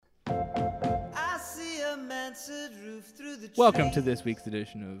Welcome to this week's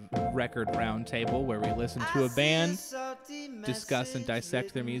edition of Record Roundtable, where we listen to a band, discuss and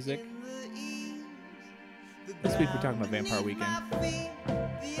dissect their music. This week we're talking about Vampire Weekend.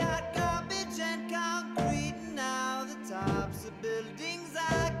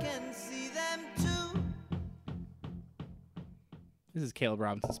 This is Caleb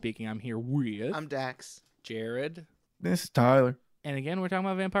Robinson speaking. I'm here with... I'm Dax. Jared. This is Tyler. And again, we're talking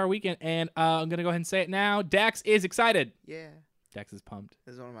about Vampire Weekend, and I'm going to go ahead and say it now. Dax is excited. Yeah. Dax is pumped.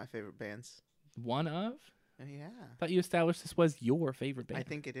 This is one of my favorite bands. One of? Oh, yeah. I thought you established this was your favorite band. I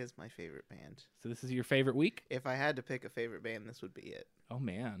think it is my favorite band. So this is your favorite week? If I had to pick a favorite band, this would be it. Oh,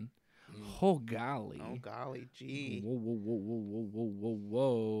 man. Oh, golly. Oh, golly, gee. Whoa, whoa, whoa, whoa, whoa, whoa, whoa,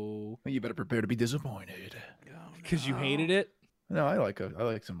 whoa. Well, you better prepare to be disappointed. Because you hated it? No, I like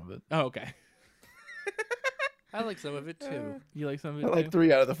some of it. Oh, okay. I like some of it too. You like some of it I too? like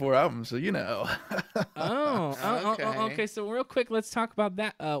 3 out of the 4 albums, so you know. Okay. So real quick, let's talk about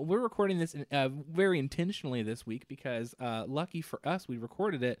that. We're recording this very intentionally this week because lucky for us, we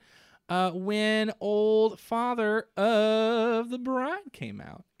recorded it when Old Father of the Bride came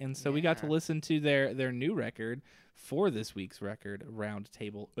out. And so we got to listen to their new record for this week's Record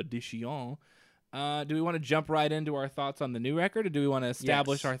Roundtable Edition. Do we want to jump right into our thoughts on the new record, or do we want to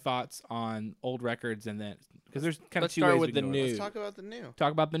establish our thoughts on old records and then because there's kind of two ways with the new. Let's talk about the new.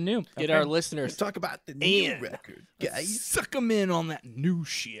 Talk about the new. Get our listeners. Let's talk about the new record, guys. Suck them in on that new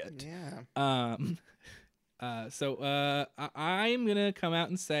shit. Yeah. I'm gonna come out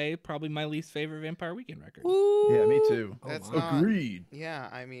and say probably my least favorite Vampire Weekend record. Yeah, me too. That's agreed. Yeah,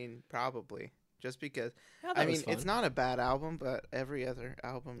 I mean, probably. Just because, Yeah, I mean, it's not a bad album, but every other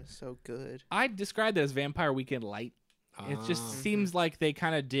album is so good. I described it as Vampire Weekend light. It just seems like they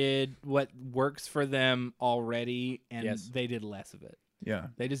kind of did what works for them already, and they did less of it. Yeah.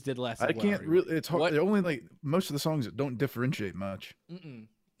 They just did less. I can't really. It's hard. What? They're only like most of the songs that don't differentiate much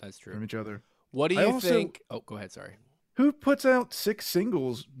That's true. from each other. What do I you also- think? Oh, go ahead. Sorry. Who puts out 6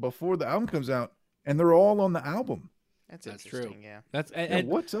 singles before the album comes out, and they're all on the album? That's true. interesting, yeah. That's Yeah, and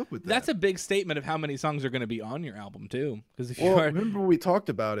what's up with that? that's a big statement of how many songs are going to be on your album too. Because if you Well, are, remember we talked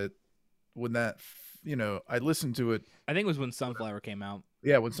about it when I listened to it. I think it was when Sunflower came out.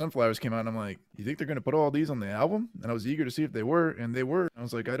 Yeah, when Sunflowers came out, and I'm like, you think they're going to put all these on the album? And I was eager to see if they were, and they were. I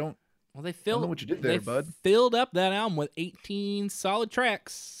was like, Well, they I filled. know what you did there, bud. Filled up that album with 18 solid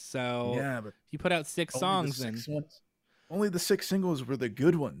tracks. So yeah, but if you put out 6 songs, then only the 6 singles were the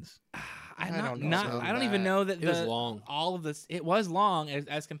good ones. I don't know about don't even know that It was long. all of this. It was long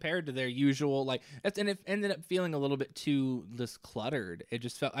as compared to their usual and it ended up feeling a little bit too just cluttered. It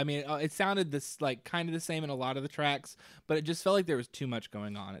just felt. I mean, it sounded this like kind of the same in a lot of the tracks, but it just felt like there was too much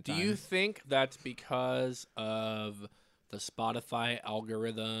going on at Do times. you think that's because of the Spotify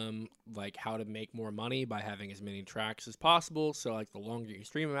algorithm, like how to make more money by having as many tracks as possible? So like the longer you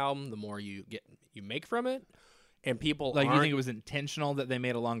stream an album, the more you make from it, and people you think it was intentional that they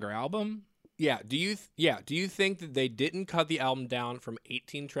made a longer album? Yeah. Do you think that they didn't cut the album down from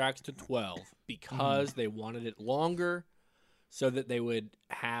 18 tracks to 12 because they wanted it longer, so that they would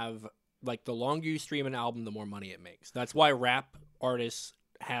have like the longer you stream an album, the more money it makes? That's why rap artists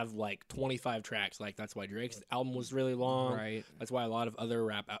have like 25 tracks. Like that's why Drake's album was really long. Right. That's why a lot of other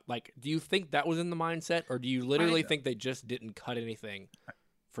rap do you think that was in the mindset, or do you literally think they just didn't cut anything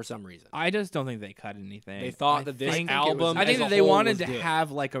for some reason? I just don't think they cut anything. They thought that this album, I think as that a they whole wanted was to good.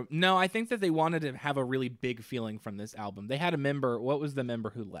 have No, I think that they wanted to have a really big feeling from this album. They had a member. What was the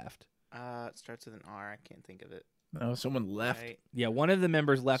member who left? It starts with an R. I can't think of it. No, someone left. Right. Yeah, one of the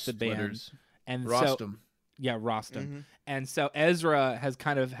members left the band, Splitters. and so Rostam. yeah, Rostam. Mhm. And so Ezra has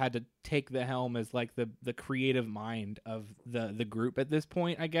kind of had to take the helm as like the creative mind of the group at this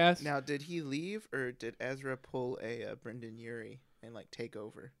point, I guess. Now, did he leave, or did Ezra pull a Brendan Urie and like take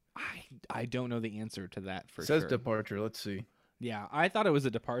over? I don't know the answer to that for Says sure. departure. Let's see. Yeah, I thought it was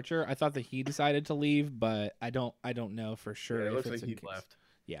a departure. I thought that he decided to leave, but I don't know for sure. Yeah, it if looks it's like he a- left.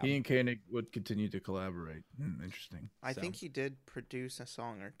 Yeah. He and Koenig would continue to collaborate. Interesting. I So. think he did produce a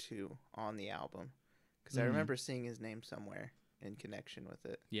song or 2 on the album, because I Mhm. remember seeing his name somewhere in connection with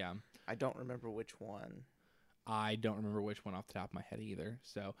it. Yeah. I don't remember which one. I don't remember which one off the top of my head either.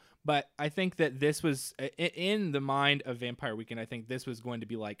 So, but I think that this was in the mind of Vampire Weekend. I think this was going to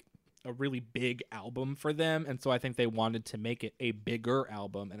be like a really big album for them, and so I think they wanted to make it a bigger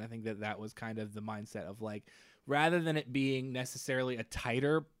album. And I think that was kind of the mindset of like, rather than it being necessarily a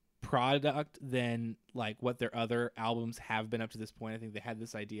tighter product than like what their other albums have been up to this point. I think they had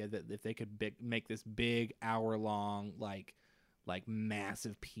this idea that if they could make this big hour-long like like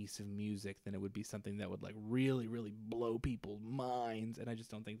massive piece of music, then it would be something that would like really, really blow people's minds. And I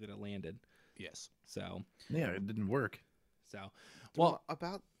just don't think that it landed. Yes. So, Yeah, it didn't work. well, Well,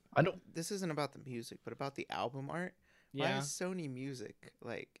 about I don't. this isn't about the music, but about the album art. Why yeah. is Sony Music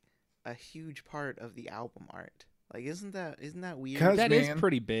like a huge part of the album art? Like, isn't that weird? 'Cause- That is man.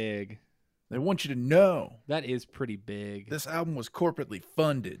 pretty big. They want you to know That is pretty big. this album was corporately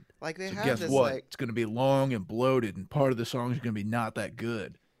funded. Like they So have guess this what? like It's going to be long and bloated, and part of the song is going to be not that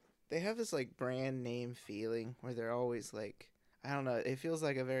good. they have this like brand name feeling where they're always like, I don't know, it feels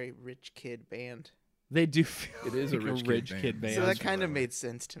like a very rich kid band. They do feel It is a like rich kid band. band. So does that feel kind that of way. made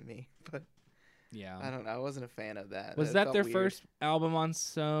sense to me, but yeah. I don't know. I wasn't a fan of that. Was It that felt their weird. first album on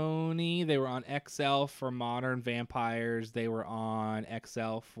Sony? They were on XL for Modern Vampires. They were on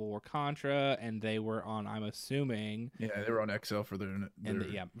XL for Contra, and they were on, I'm assuming, Yeah, they were on XL for their for the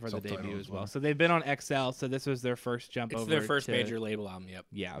debut self-titled as well. So they've been on XL. So this was their first jump It's over. their first to- major label album. Yep.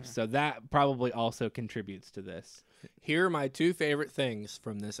 Yeah. So that probably also contributes to this. Here are my two favorite things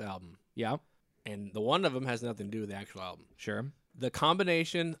from this album, Yeah. and the one of them has nothing to do with the actual album. Sure. The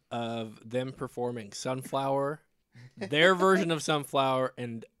combination of them performing Sunflower, their version of Sunflower,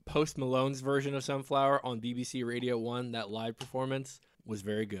 and Post Malone's version of Sunflower on BBC Radio 1, that live performance was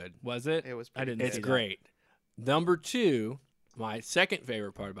very good. Was it? It was I didn't. pretty It's see that. great. Number two, my second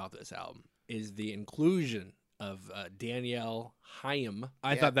favorite part about this album is the inclusion of Danielle Haim.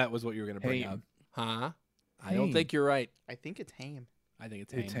 I Yeah. thought that was what you were going to bring Haim. up. Huh? I don't Haim. think you're right. I think it's Haim, I think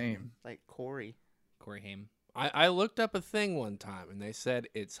it's It's Haim. tame. like Corey. Corey Haim. I looked up a thing one time and they said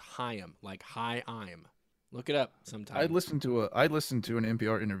it's Haim, like hi I'm. Look it up sometime. I listened to an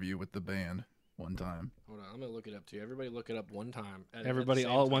NPR interview with the band one time. Hold on, I'm gonna look it up too. Everybody look it up one time. Everybody the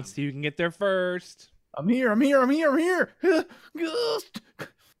same all at time. once so you can get there first. I'm here. Ghost.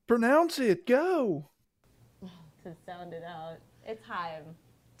 Pronounce it. Go. To sound it out. It's Haim.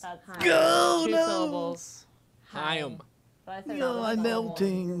 That's Haim. Go. Two No. syllables. Haim. But I said Yo, that I'm with all one.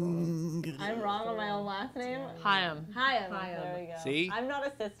 melting. I'm wrong on my own last name. Haim. Haim. There we go. See? I'm not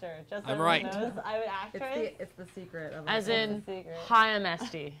a sister. Just so I'm everyone right. knows, I'm an actress. It's the secret of It's As a in secret. Haim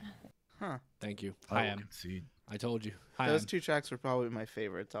Esti. Thank you. I will Haim. concede. I told you. Those two tracks were probably my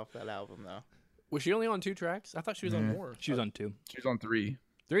favorites off that album, though. Was she only on 2 tracks? I thought she was on Yeah. more. She was on 2. She's on 3.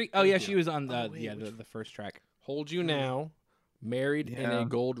 3? Oh yeah, Yeah. she was on the wait, yeah which the first track. Hold You Now, Married in Yeah. a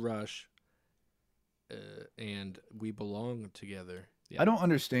Gold Rush, and We Belong Together. I don't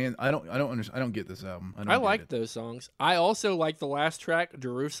understand. I don't get this album. I I don't like get it. those songs. I also like the last track,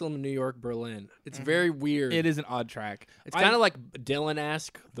 Jerusalem, New York, Berlin. It's very weird. It is an odd track. It's kind of like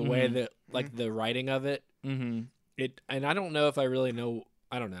Dylan-esque, the way Mhm. that, like, the writing of it. Mm-hmm. And I don't know if I really know.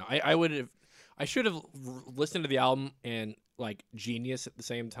 I don't know. I should have listened to the album and like Genius at the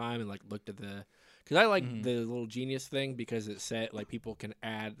same time and like looked at because I like Mhm. the little Genius thing because it said like people can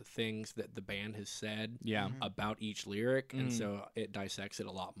add things that the band has said Yeah, about each lyric, and Mhm. so it dissects it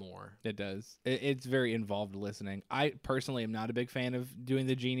a lot more. it does. It's very involved listening. I personally am not a big fan of doing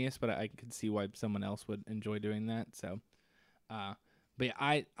the Genius, but I could see why someone else would enjoy doing that. So, but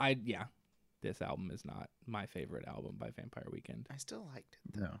yeah, yeah, this album is not my favorite album by Vampire Weekend. I still liked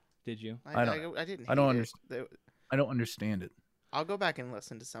it. No, Did you? I don't- I didn't. I don't hate understand. it. I don't understand it. I'll go back and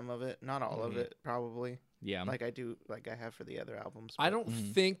listen to some of it. Not all of Mhm. it, probably. Yeah. Like I do, like I have for the other albums. I but- don't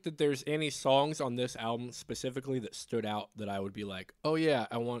Mhm. think that there's any songs on this album specifically that stood out that I would be like, oh yeah,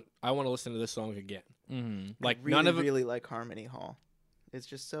 I want to listen to this song again. Mm-hmm. Like I really, none of it. really like Harmony Hall. It's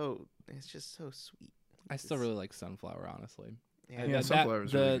just so sweet. I still It's- really like Sunflower, honestly. Yeah, Yeah, Sunflower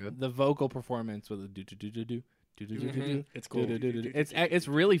is really good. The vocal performance with the do do do do do do do do do do. It's cool. It's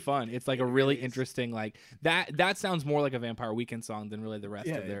really fun. It's like a really is. interesting like that sounds more like a Vampire Weekend song than really the rest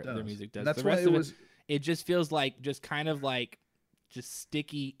Yeah, of their it does. music does. And that's the why rest it of was. it just feels like just kind of like just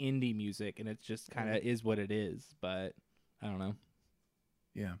sticky indie music, and it's just kind of is what it is. But I don't know.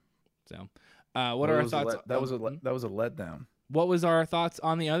 Yeah. So, what Well, are it our was thoughts? that was a letdown. What was our thoughts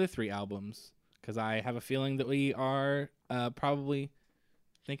on the other 3 albums? Because I have a feeling that we are probably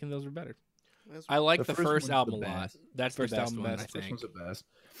thinking those were better. That's- I like The the first first one's the album a lot. best. That's First the best album one, best. I First think. one's the best.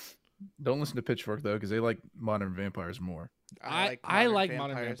 Don't listen to Pitchfork though, because they like Modern Vampires more. I like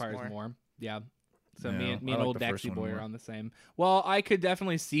Modern Vampires more. Yeah. So me Yeah, and I like old the first Daxy one Boy are more. on the same. Well, I could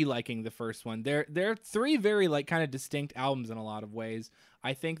definitely see liking the first one. They're 3 very like kind of distinct albums in a lot of ways.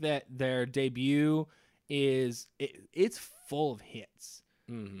 I think that their debut it's full of hits.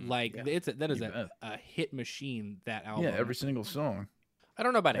 Mhm. Like Yeah. that is You a, bet. a hit machine, that album. Yeah, every single song. I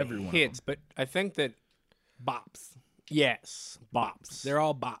don't know about Every one of hits, but I think that bops. yes, bops. They're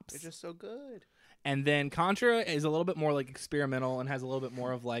all bops. They're just so good. And then Contra is a little bit more like experimental and has a little bit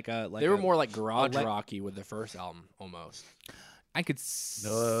more of like a they were more like garage ele- rocky with the first album almost. I could.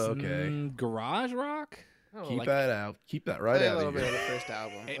 Okay. Garage rock. Keep that out. Keep that right Play a out little of bit of here. the first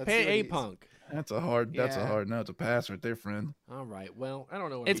album. Let's see Pay what A he's- Punk. That's a hard. That's a Yeah. hard. No, it's a pass right there, friend. All right. Well, I don't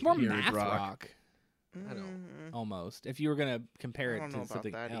know. What It's I'm more thinking. Here's math rock. rock. I don't. Almost. If you were gonna compare I it don't to know about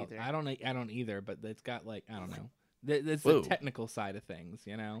something that else, either. I don't either. But it's got like I don't know. That's Whoa. the technical side of things,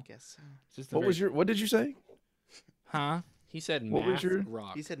 you know. Guess so. It's just a What very- was your? What did you say? Huh? He said What was math your-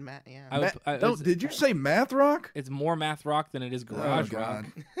 rock. He said Matt. Yeah. I would- Don't. Did you say math rock? It's more math rock than it is garage rock.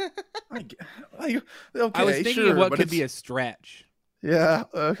 okay, I was thinking sure, of what but could be a it's- stretch. Yeah,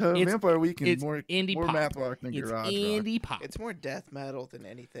 It's- Vampire Weekend it's more indie more pop. math rock than It's garage rock. indie pop. It's more death metal than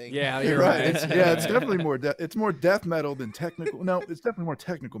anything. Yeah, You're you're right. right. It's, yeah, it's definitely more. It's more death metal than technical. No, it's definitely more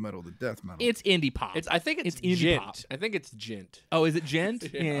technical metal than death metal. It's indie pop. I think it's indie gent. pop. I think it's gent. Oh, is it gent?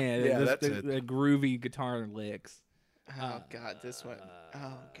 Yeah. Yeah, the, that's the, it. the groovy guitar licks. Oh God, this one. Oh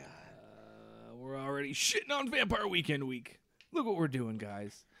God. We're already shitting on Vampire Weekend week. Look what we're doing,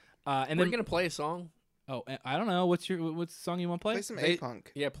 guys. And We're then gonna play a song. I don't know. What's the song you want to play? Play some They-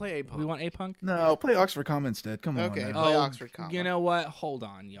 A-Punk. Yeah, play A Punk. We want A Punk. No, play Oxford Common instead. Come on. Okay. man. Play Oxford Comma. You know what? Hold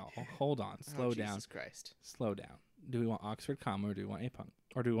on, y'all. Hold on. Oh, Slow down. Jesus Christ. Slow down. Do we want Oxford Comma or do we want A Punk?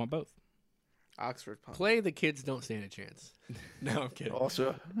 Or do we want both? Oxford Punk. Play The Kids Don't Stand a Chance. No, I'm kidding.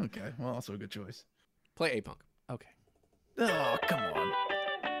 Also, okay. Well, also a good choice. Play A Punk. Okay. Oh, come on.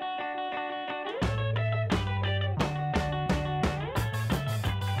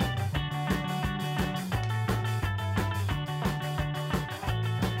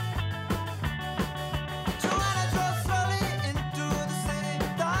 Joanna drove slowly into the city.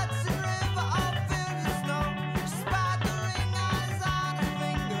 Thoughts and river all filled with snow. She spied the ring eyes on her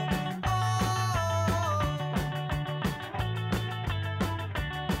finger. Oh,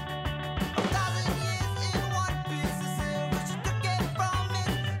 1,000 years in one piece of silver. She took it from his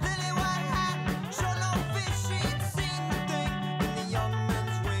lily white hat. Showed no fish, she'd seen the thing in the young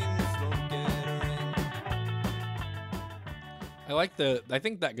man's wings. Look at her ring. I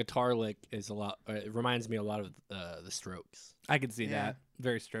think that guitar lick is a lot. It reminds me a lot of the Strokes. I could see Yeah. that.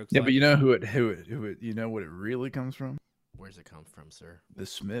 Very Strokes. Yeah, but you know who it you know what it really comes from? Where's it come from, sir? The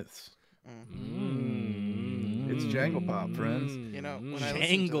Smiths. Mm-hmm. It's Jangle Pop, friends. You know, when I listen to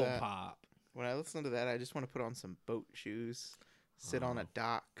Jangle that- Pop. When I listen to that, I just want to put on some boat shoes, sit on a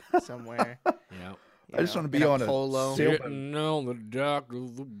dock somewhere. Yeah. you I just know, wanna be in a on a polo. sail- Sitting on the dock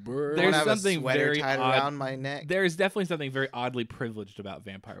of the bird. There's I have something a sweater very tied odd- around my neck. There's definitely something very oddly privileged about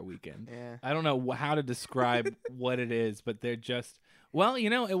Vampire Weekend. Yeah. I don't know how to describe what it is, but they're just. Well, you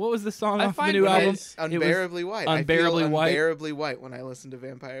know, what was the song I off the find new when album? it's It was- Unbearably white. I Unbearably feel White. unbearably white when I listen to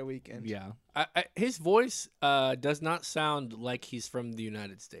Vampire Weekend. Yeah. His voice does not sound like he's from the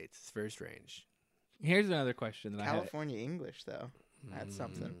United States. It's very strange. Here's another question that I had. California English though. That's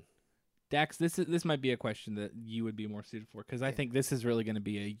something. Dax, this might be a question that you would be more suited for because I Yeah. think this is really going to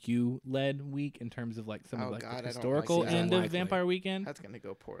be a you-led week in terms of like some Oh, of like God, I don't the like historical that. end of Unlikely. Vampire Weekend. That's gonna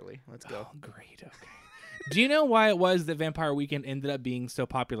go poorly. Let's go. Oh, great. Okay. Do you know why it was that Vampire Weekend ended up being so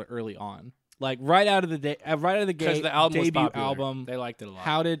popular early on? Like right out of the gate, Because the album was debut popular. album. They liked it a lot.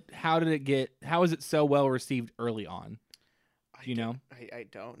 How did it get? How was it so well received early on? I You know? I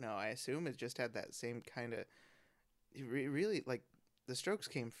don't know. I assume it just had that same kind of. Really, like the Strokes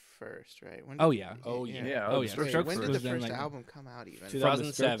came first, right? When Oh yeah. Oh, yeah. Yeah. Oh, the yeah. Strokes Strokes when were did the was then, first like, album come out? Even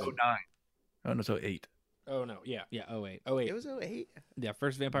 2007. 09. Oh no, so 8. Oh no, yeah. Yeah. Oh wait. Oh wait. it was 08. Yeah.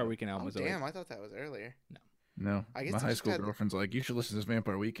 First Vampire Weekend album Oh was damn! 08. I thought that was earlier. No, I guess my they high just school had- girlfriend's like, you should listen to this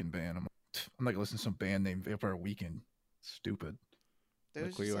Vampire Weekend band. I'm not gonna listen to some band named Vampire Weekend. Stupid. There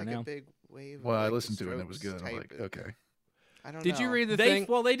Look was where just you are like now. a big wave. of, Well, I like, the listened to it and it was Strokes good. I'm type like, of- okay. I don't Did you know. read the They thing?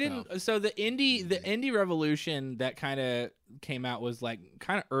 well they didn't. So the indie revolution that kind of came out was like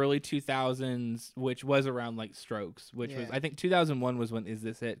kind of early 2000s, which was around like Strokes, which was Yeah. I think 2001 was when Is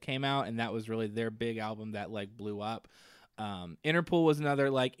This It came out, and that was really their big album that like blew up. Interpol was another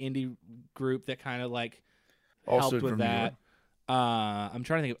like indie group that kind of like Also helped with from that. I'm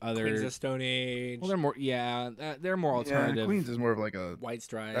trying to think of other. Queens of Stone Age. Well, they're more they're more alternative. Yeah, Queens is more of like a. White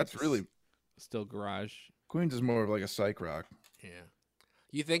Stripes. That's really Still garage. Queens is more of like a psych rock. Yeah.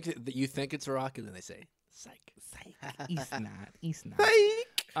 You think that you think it's rock, and then they say psych. He's not. He's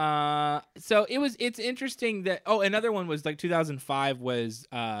not. So it's interesting that another one was like 2005 was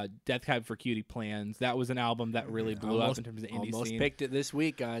Death Cab for Cutie Plans. That was an album that really blew up in terms of the indie Almost scene. picked it this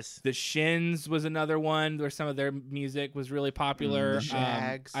week, guys. The Shins was another one where some of their music was really popular. The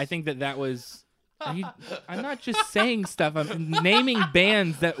Shags. I think that was. I'm not just saying stuff. I'm naming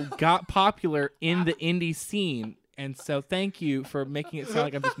bands that got popular in the indie scene And so thank you for making it sound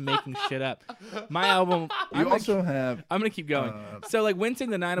like I'm just making shit up. My album. You also have. I'm gonna keep going. So like Wincing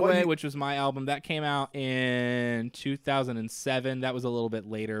the Night what Away, you- which was my album, that came out in 2007. That was a little bit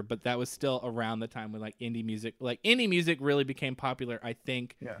later, but that was still around the time when like indie music really became popular. I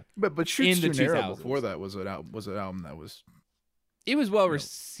think Yeah, but Shoots in the Too Narrow 2000s. before that was an album that was. it was well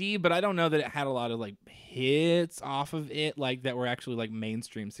received, but I don't know that it had a lot of like hits off of it, like that were actually like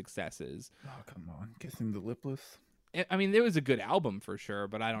mainstream successes. Oh come on, Kissing the Lipless. I mean, it was a good album for sure,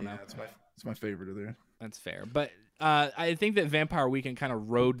 but I don't know. It's my favorite of theirs. That's fair. But I think that Vampire Weekend kind of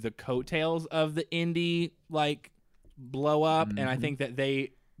rode the coattails of the indie like blow up, and I think that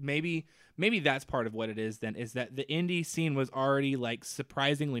they maybe that's part of what it is then, is that the indie scene was already like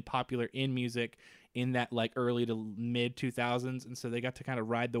surprisingly popular in music in that like early to mid 2000s, and so they got to kind of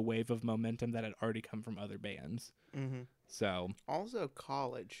ride the wave of momentum that had already come from other bands. Mm-hmm. So Also,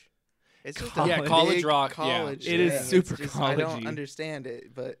 college. It's just College. a Yeah, college big rock, yeah. College It is thing. super It's just, I don't college-y. understand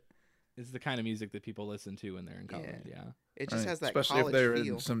it, but it's the kind of music that people listen to when they're in college. Yeah. it just Right, has that especially if college they're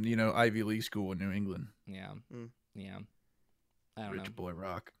feel. in some Ivy League school in New England. Yeah. Mm. Yeah. I don't know. Rich boy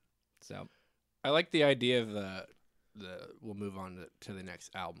rock. So I like the idea of the. We'll move on to the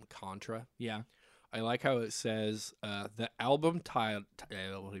next album, Contra. yeah. I like how it says the album title.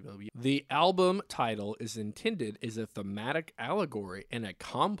 The album title is intended as a thematic allegory and a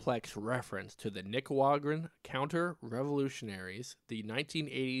complex reference to the Nicaraguan counter-revolutionaries, the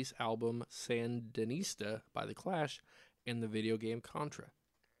 1980s album Sandinista by The Clash, and the video game Contra.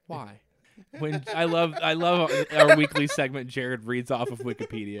 Why? When I love our weekly segment, Jared reads off of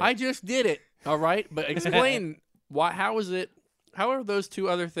Wikipedia. I just did it. All right, but explain why. How is it? How are those two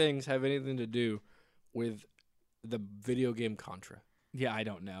other things have anything to do with the video game Contra? Yeah, I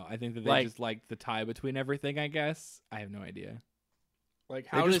don't know. I think that they Like- just like the tie between everything, I guess. I have no idea. Like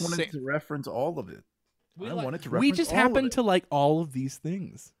I how just does wanted to reference all of it. I wanted to reference We just all happen of to it. like all of these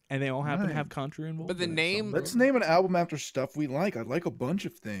things, and they all happen to Right. have Contra involved. But the in it name- somewhere. Let's name an album after stuff we like. I like a bunch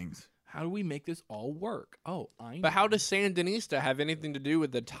of things. How do we make this all work? Oh, I know. But how does Sandinista have anything to do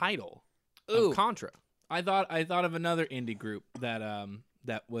with the title Ooh. of Contra? I thought of another indie group that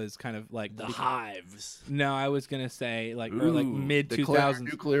was kind of like Hives. No, I was gonna say like or like Ooh, mid Declare 2000s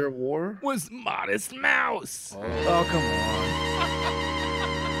Nuclear War. was Modest Mouse. Oh come on.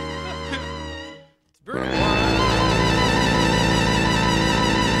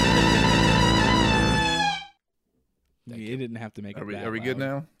 You didn't have to make it. Are we good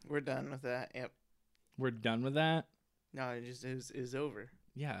now? We're done with that. Yep. We're done with that. No, it was over.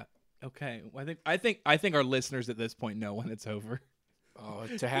 Yeah. Okay. Well, I think our listeners at this point know when it's over. Oh,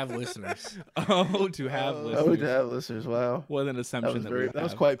 to have listeners. Oh, to have Oh, listeners. to have listeners. Wow. What an assumption that, we that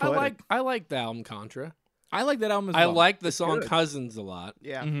was have. quite I poetic. like the album Contra. I like that album as I well. like the song good. Cousins a lot.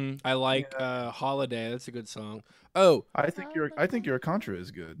 Yeah. Mm-hmm. I like Holiday. That's a good song. Oh, I think your Contra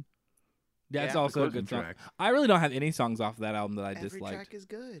is good. That's Yeah. also a The good closing song. track. I really don't have any songs off of that album that I Every disliked. track is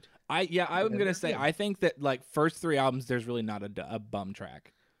good. I'm gonna they're say good. I think that like first three albums, there's really not a bum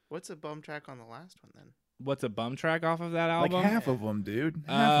track. What's a bum track on the last one then? What's a bum track off of that Like album? half of them, dude.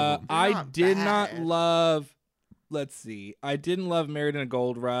 Half of them. I not did not bad. love. Let's see. I didn't love Married in a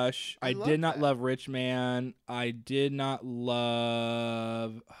Gold Rush. I I love did not that. love Rich Man. I did not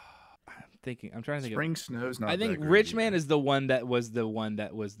love. I'm trying to think. Spring Snow's not. I think that great Rich either. Man is the one that was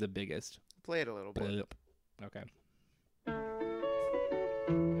the biggest. Play it a little bit. Blip. Okay.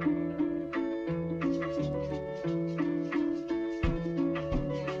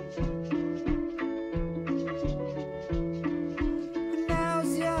 When I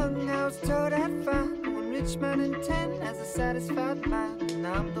was young, I was told I'd find one rich man in 10 has a satisfied mind, and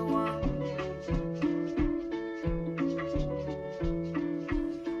I'm the one.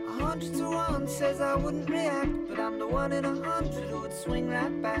 100 to 1 says I wouldn't react, but I'm the one in 100 who would swing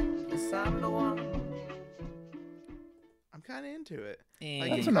right back. Yes, I'm the one. I'm kind of into it. Eh. Like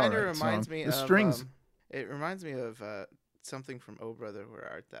That's it an kind of alright reminds song. me The of strings- it reminds me of something from Oh Brother Where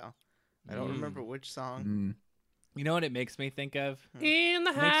Art Thou. I don't Mm. remember which song. Mm. You know what it makes me think of? in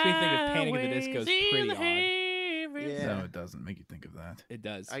the Makes me think of Panic at the Disco's pretty odd. Yeah. No, it doesn't make you think of that. It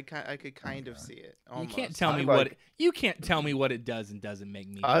does. I could kind of Okay. see it. You Almost. can't tell I me like- what you can't tell me what it does and doesn't make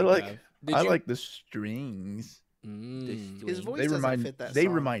me. I think like. of. Did I you- like the strings. His voice They doesn't remind. fit that They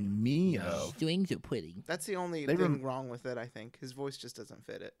song. remind me of. Strings are pretty. That's the only They thing rem- wrong with it. I think his voice just doesn't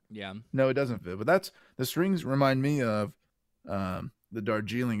fit it. Yeah. No, it doesn't fit. But that's the strings remind me of the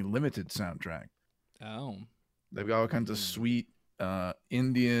Darjeeling Limited soundtrack. Oh. They've got all kinds of sweet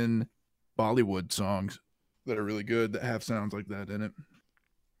Indian Bollywood songs that are really good that have sounds like that in it.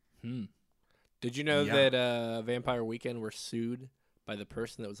 Hmm. Did you know Yeah. that Vampire Weekend were sued by the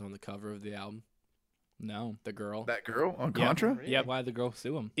person that was on the cover of the album? No. The girl. That girl on Yeah. Contra? Really? Yep. Why the girl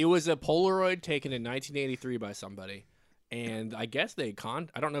sue him? It was a Polaroid taken in 1983 by somebody, and I guess I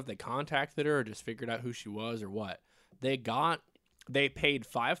don't know if they contacted her or just figured out who she was or what. They paid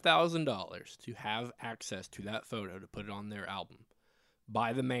 $5,000 to have access to that photo to put it on their album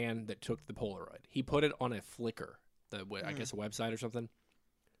by the man that took the Polaroid. He put it on a Flickr, I guess a website or something.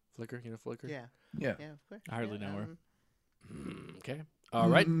 Flickr, you know Flickr? Yeah. Yeah. Yeah, of course. I hardly Yeah, know her. Okay. All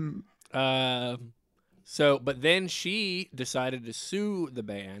right. Mm, But then she decided to sue the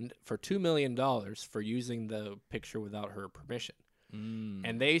band for $2 million for using the picture without her permission. Mm.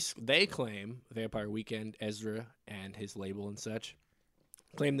 And they claim, Vampire Weekend, Ezra, and his label and such,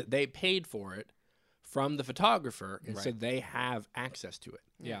 claim that they paid for it from the photographer, and so Right. they have access to it.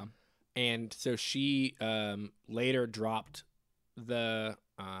 Yeah. And so she later dropped the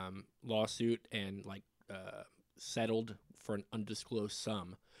lawsuit and settled for an undisclosed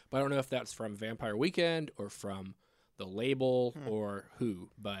sum. But I don't know if that's from Vampire Weekend or from the label or who.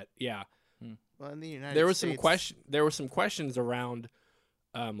 But yeah, Well, in the United there was States, there were some questions around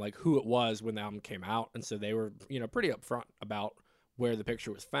who it was when the album came out, and so they were pretty upfront about where the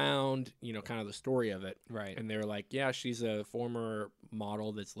picture was found, kind of the story of it. Right. And they were like, yeah, she's a former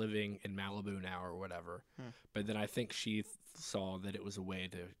model that's living in Malibu now or whatever. But then I think she saw that it was a way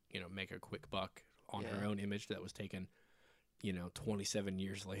to, make a quick buck on her Yeah. own image that was taken, 27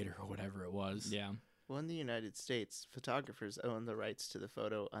 years later or whatever it was. Yeah. well, in the United States, photographers own the rights to the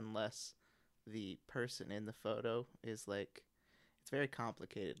photo unless the person in the photo is it's very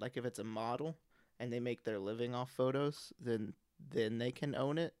complicated. Like if it's a model and they make their living off photos, then they can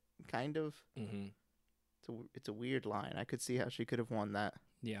own it. Kind of. hmm It's a weird line. I could see how she could have won that.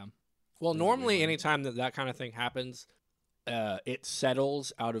 Yeah. Well, Those are normally, weird. anytime that kind of thing happens, it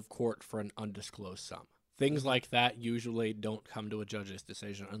settles out of court for an undisclosed sum. Things like that usually don't come to a judge's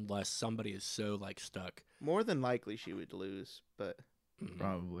decision unless somebody is so stuck. More than likely, she would lose. But Mhm.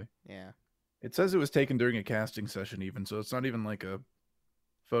 Probably. yeah, It says it was taken during a casting session, even, so it's not even like a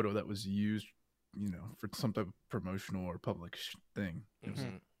photo that was used, for some type of promotional or public thing. It was-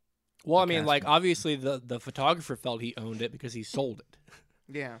 Mhm. Well, I mean, casting. obviously the photographer felt he owned it because he sold it.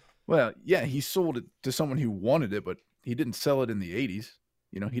 yeah. Well, yeah, he sold it to someone who wanted it, but he didn't sell it in the 80s.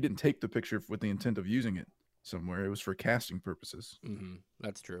 He didn't take the picture with the intent of using it somewhere. It was for casting purposes. hmm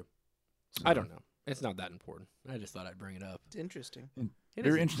That's true. So, I don't know. It's not that important. I just thought I'd bring it up. It's interesting. It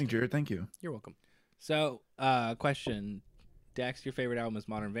Very is interesting, Jared. Thank you. You're welcome. So, question. Dex, your favorite album is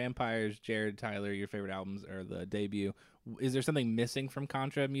Modern Vampires. Jared, Tyler, your favorite albums are the debut. Is there something missing from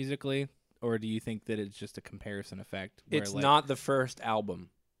Contra musically? Or do you think that it's just a comparison effect? where, It's not the first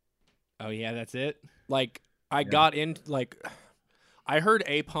album. Oh, yeah, that's it? I got in I heard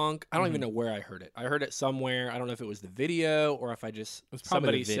A-Punk. I don't even Mhm. know where I heard it. I heard it somewhere. I don't know if it was the video or if I just It was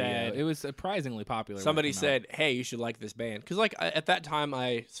probably somebody the video. said It was surprisingly popular. when it somebody came out. said, "Hey, you should like this band." Cuz at that time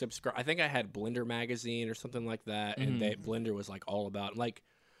I subscribed. I think I had Blender magazine or something like that, and Blender was all about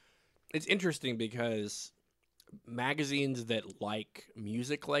it's interesting because magazines that like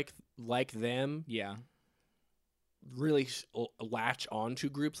music like them Yeah. really latch on to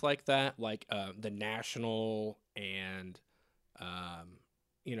groups like that, the National and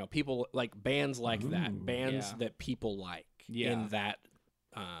people like bands like that, Ooh. bands Yeah. that people like Yeah. in that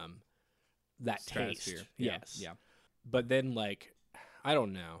taste. Stratosphere. Yeah, Yes. yeah. But then I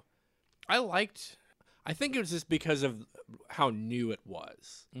don't know. I think it was just because of how new it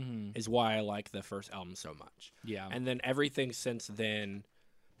was Mm-hmm. is why I like the first album so much. Yeah. And then everything since then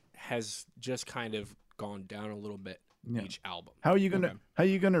has just kind of gone down a little bit Yeah. each album. How are you gonna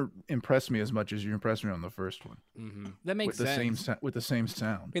Okay. impress me as much as you impressed me on the first one Mm-hmm. That makes with the sense. with the same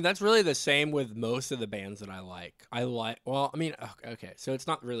sound? I mean, that's really the same with most of the bands that I like. Okay, so it's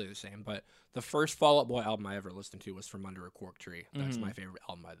not really the same, but the first Fall Out Boy album I ever listened to was From Under a Cork Tree. That's Mhm. my favorite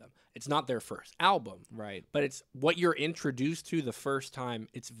album by them. It's not their first album, Right. but it's what you're introduced to the first time.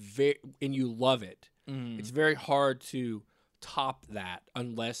 And you love it. Mm. It's very hard to top that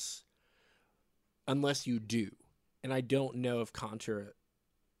unless you do. And I don't know if Contra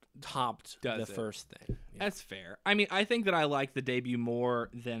topped Does the it? first thing. Yeah. That's fair. I mean, I think that I like the debut more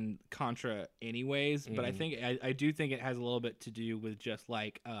than Contra anyways, but I Mhm. think I do think it has a little bit to do with just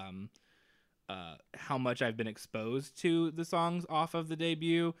how much I've been exposed to the songs off of the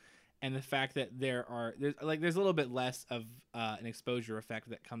debut and the fact that there's a little bit less of an exposure effect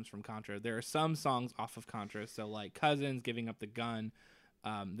that comes from Contra. There are some songs off of Contra, so like Cousins, Giving Up the Gun,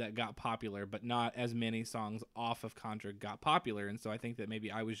 that got popular, but not as many songs off of Contra got popular. And so I think that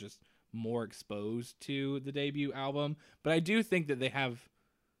maybe I was just more exposed to the debut album. But I do think that they have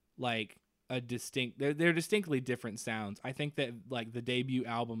a distinct. They're distinctly different sounds. I think that like the debut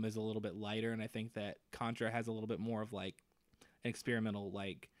album is a little bit lighter, and I think that Contra has a little bit more of like an experimental,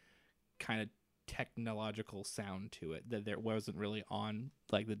 like kind of technological sound to it that there wasn't really on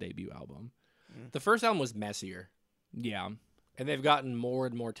like the debut album. The first album was messier, Yeah. and they've gotten more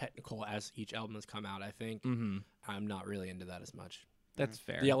and more technical as each album has come out. I think Mm-hmm. I'm not really into that as much. That's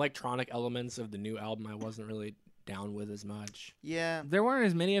fair. The electronic elements of the new album, I wasn't really down with as much. Yeah, There weren't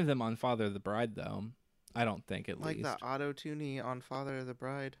as many of them on Father of the Bride, though. I don't think, at like least. the auto-tuning on Father of the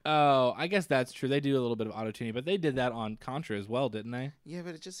Bride. Oh, I guess that's true. They do a little bit of auto-tuning, but they did that on Contra as well, didn't they? Yeah,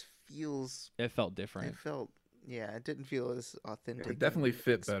 but it just feels. It felt different. It felt. Yeah, it didn't feel as authentic. It definitely and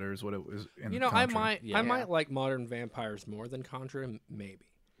fit ex- better, is what it was. In You know, Contra. Yeah. I might like Modern Vampires more than Contra, maybe.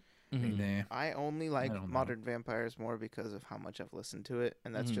 Mhm. Nah. I only like don't know. Modern Vampires more because of how much I've listened to it,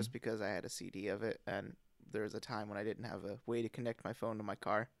 and that's Mhm. just because I had a CD of it, and there was a time when I didn't have a way to connect my phone to my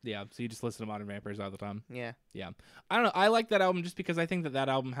car. Yeah, so you just listen to Modern Vampires all the time. Yeah, I don't know. I like that album just because I think that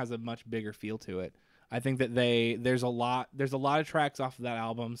album has a much bigger feel to it. I think that there's a lot of tracks off of that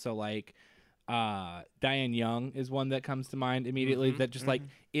album. So like, Diane Young is one that comes to mind immediately. Mhm, That just like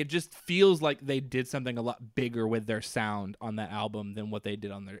it just feels like they did something a lot bigger with their sound on that album than what they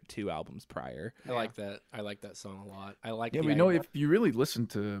did on their 2 albums prior. I like that. I like that song a lot. I like. Yeah, the but you know, idea- if you really listen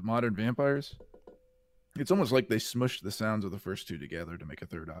to Modern Vampires, it's almost like they smushed the sounds of the first 2 together to make a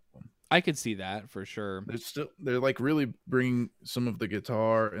 3rd album. I could see that for sure. They're like really bringing some of the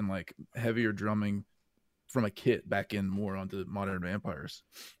guitar and like heavier drumming from a kit back in more onto Modern Vampires.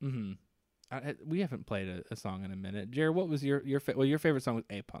 Mm-hmm. We haven't played a song in a minute. Jared, what was your favorite song was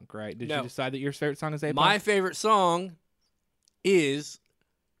A-Punk, right? Did No. you decide that your favorite song is A-Punk? My favorite song is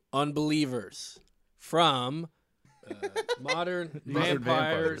 "Unbelievers" from Modern Modern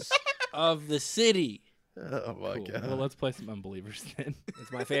Vampires of the City. Oh my Cool. god! Well, let's play some Unbelievers then.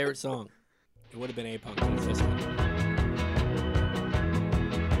 It's my favorite song. It would have been A-Punk, but it's this one.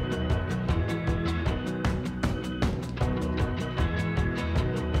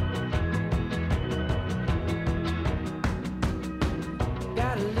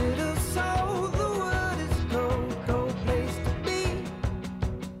 Got a little soul, the world is cold, cold place to be.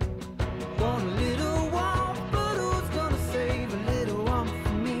 Want a little warmth, but who's gonna save a little warmth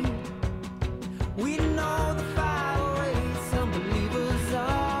for me? We know the fire waits, unbelievers,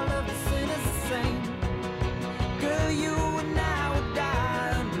 all of the sinners the same. Girl, you and I would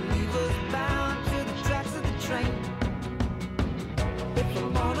die, unbelievers bound to the tracks of the train. If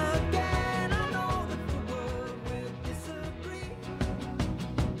I'm born again, I know that the world will disagree.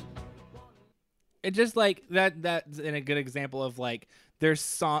 It just like that's in a good example of like their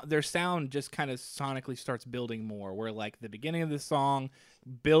sound just kind of sonically starts building more, where like the beginning of the song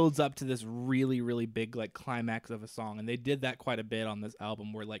builds up to this really, really big like climax of a song, and they did that quite a bit on this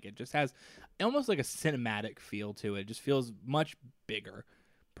album, where like it just has almost like a cinematic feel to it. It just feels much bigger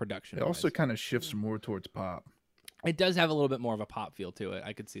production. It also kind of shifts more towards pop. It does have a little bit more of a pop feel to it.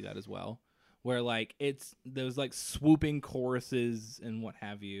 I could see that as well. Where like it's those like swooping choruses and what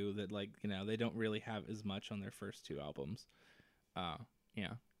have you that like, you know, they don't really have as much on their first 2 albums.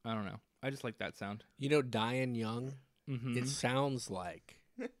 Yeah, I don't know. I just like that sound. You know, Diane Young. Mm-hmm. It sounds like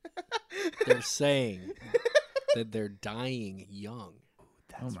they're saying that they're dying young,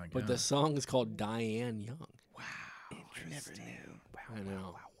 Oh my god! but the song is called Diane Young. wow, I never knew. I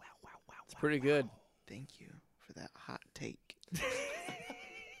know. It's pretty good. Thank you for that hot take.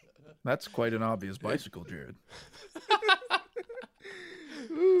 That's quite an obvious bicycle, Jared. I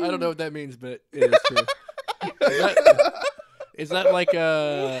don't know what that means, but it is true. Is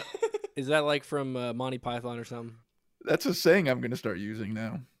that like from Monty Python or something? That's a saying I'm going to start using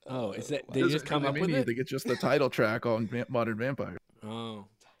now. Oh, is that they Doesn't just come really up mean with it? anything, it's just the title track on Modern Vampire. Oh.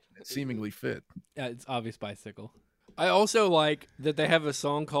 It seemingly fit. Yeah, it's obvious bicycle. I also like that they have a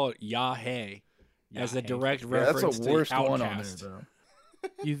song called "Ya Hey" as a Hey. direct Yeah, reference that's the worst to one on there, Outkast. though.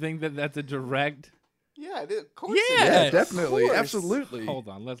 You think that that's a direct? Yeah, of course. it Yeah, is. Yeah, Of definitely, course. absolutely. Hold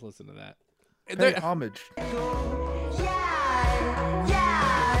on, let's listen to that. Pay They're- homage.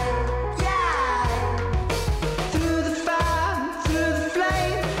 Through the fire, through the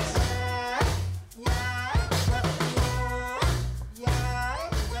flames.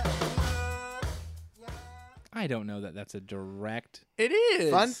 I don't know that that's a direct. It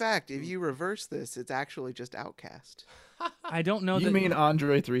is. Fun fact: if you reverse this, it's actually just Outcast. I don't know. You that, mean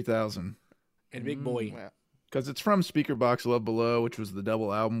Andre 3000? And Big Boy. Well, Because it's from Speaker Box Love Below, which was the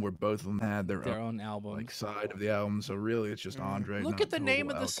double album where both of them had their their own own album? like side of the album. So really, it's just Andre. Look not at the total name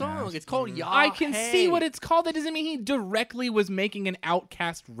of the Outkast. song. It's called "Ya I can see Hey." what it's called. That doesn't mean he directly was making an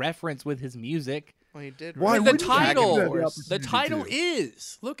Outcast reference with his music. well, he did. Why write the wouldn't you? title. Give that The opportunity title to.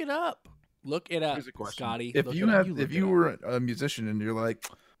 is. Look it up. Look it up, Here's a question. Scotty. If Look you it up. have, if you were a musician and you're like,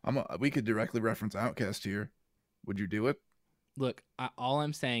 we could directly reference Outkast here, would you do it? Look, all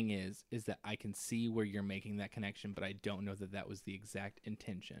I'm saying is that I can see where you're making that connection, but I don't know that that was the exact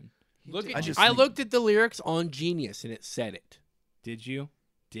intention. Look did. at, I I think- looked at the lyrics on Genius and it said it. Did you?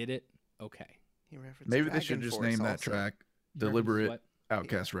 Did it? Okay. He referenced Maybe they Dragon should just Force name that also. track Reference deliberate what?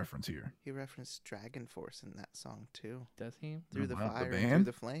 Outkast reference here. He referenced Dragon Force in that song too. Does he? Through the wow, the fire and through band?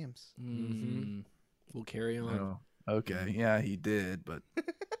 the flames. Mm, We'll carry on. Oh, okay. Yeah, he did, but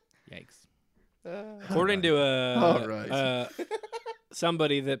Yikes. According to All right.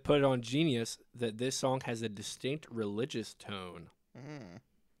 somebody that put it on Genius, that this song has a distinct religious tone. Mm.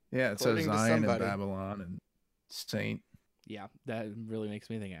 yeah, it says According to Zion and somebody. Babylon and Saint. Yeah, that really makes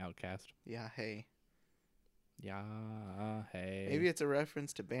me think of Outcast. Yeah, hey. Yeah, hey. Maybe it's a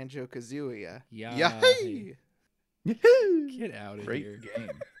reference to Banjo Kazooie. Yeah, Yeah, hey. hey. Get out of Great here. game.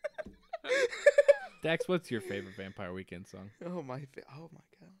 Dax, what's your favorite Vampire Weekend song? Oh my god.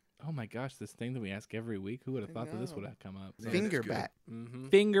 Oh my gosh, this thing that we ask every week. Who would have I thought that this know. would have come up? Yeah, it is good. Fingerback. Mm-hmm.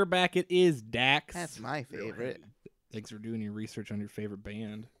 Fingerback it is, Dax. That's my favorite. Thanks for doing your research on your favorite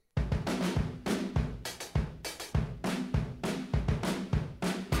band.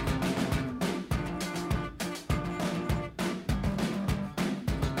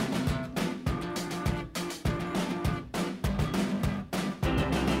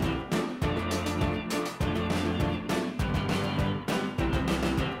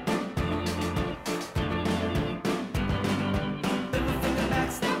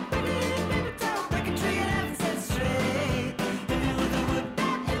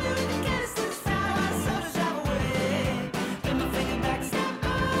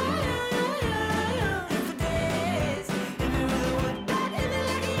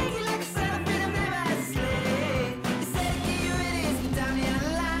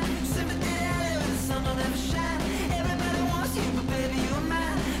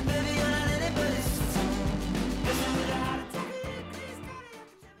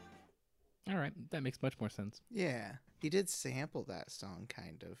 All right, that makes much more sense. Yeah. He did sample that song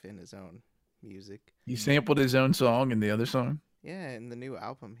kind of in his own music. He sampled his own song in the other song. Yeah, in the new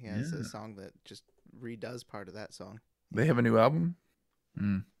album he has Yeah. a song that just redoes part of that song. They have a new album.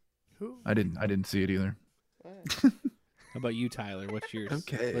 Who? I didn't see it either. How about you, Tyler? What's yours?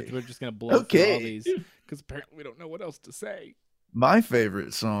 Okay. We're just gonna blow through all Okay. these because apparently we don't know what else to say. My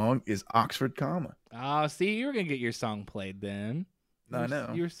favorite song is Oxford Comma. Oh, see, you were gonna get your song played then. I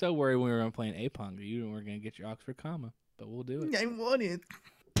know. You were so worried when we were playing Aponga. You weren't gonna get your Oxford comma, but we'll do it. I want it.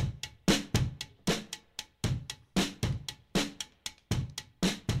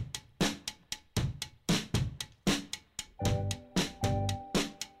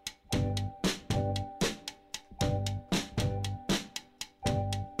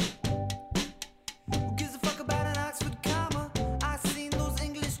 Who gives a fuck about an Oxford comma? I seen those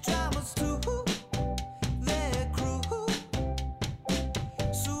English dramas too. They're cruel.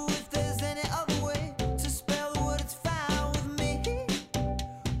 So if there's any other way to spell the word, it's fine with me.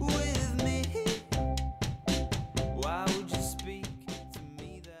 With me. Why would you speak to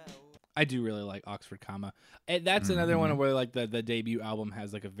me that way? I do really like Oxford comma. And that's another one where like the debut album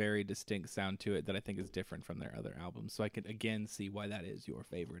has like a very distinct sound to it that I think is different from their other albums. So I can again see why that is your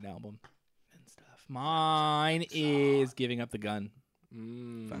favorite album and stuff. Mine is Giving Up the Gun.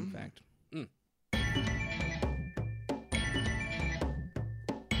 Fun fact.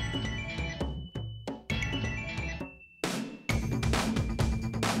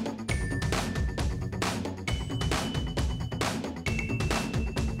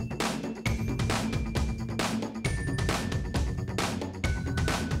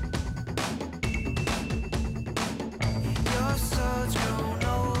 Your sword's grown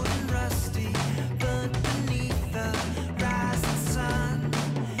old and rusty, burnt beneath the rising sun.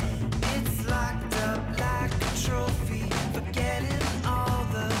 It's locked up like a trophy, forgetting all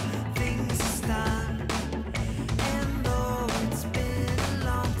the things it's done. And though it's been a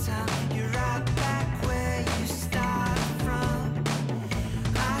long time, you're right back where you started from.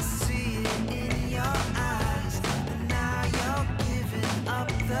 I see it in your eyes, but now you're giving up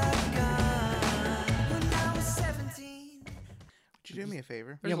the gun. When I was 17. Would you do me a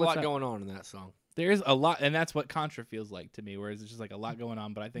favor? There's Yeah, a what's lot up? going on in that song. There's a lot, and that's what Contra feels like to me. Whereas it's just like a lot going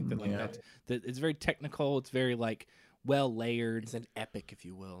on, but I think that like Yeah. that it's very technical. It's very like well layered. It's an epic, if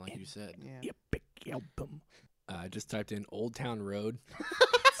you will, like you said. Yeah. Epic album. I just typed in Old Town Road,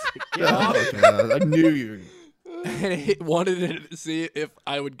 Oh, God, I knew you. and it wanted it to see if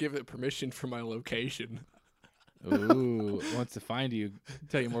I would give it permission for my location. Ooh, wants to find you,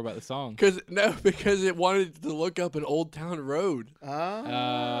 tell you more about the song. Because it wanted to look up an Old Town Road.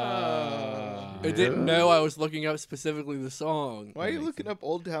 It didn't know I was looking up specifically the song. Why are you looking up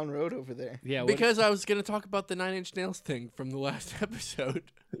Old Town Road over there? Yeah, Because I was gonna talk about the Nine Inch Nails thing from the last episode.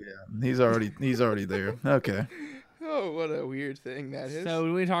 He's already there. Okay. Oh, what a weird thing that is. So,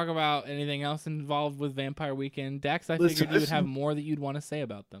 do we talk about anything else involved with Vampire Weekend? Dax, I Listen, figured you would have listen. more that you'd want to say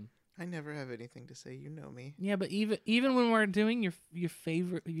about them. I never have anything to say. You know me. Yeah, but even when we're doing your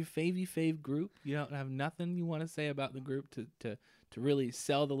fave group, you don't have nothing you want to say about the group to really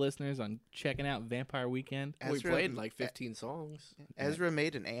sell the listeners on checking out Vampire Weekend. We Ezra- played like 15 songs. Ezra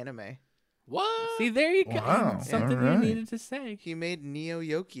made an anime. What? See, there you go. Wow, Something alright. you needed to say. He made Neo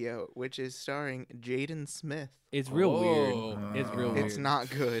Yokio, which is starring Jaden Smith. It's real weird. Oh. It's real weird. It's not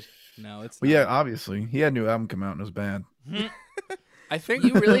good. No, it's Well, not. yeah, obviously he had a new album come out and it was bad. I think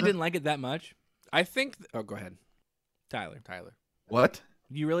You really didn't like it that much, I think. Oh, go ahead, Tyler. Tyler. What?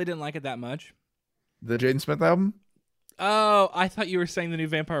 You really didn't like it that much? The Jaden Smith album? Oh, I thought you were saying the new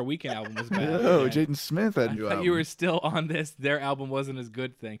Vampire Weekend album was bad. Oh, Yeah. Jaden Smith had I a new thought album. you were still on this. Their album wasn't as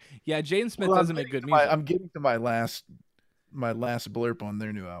good thing. Yeah, Jaden Smith Well, doesn't make good music. I'm getting to my last blurb on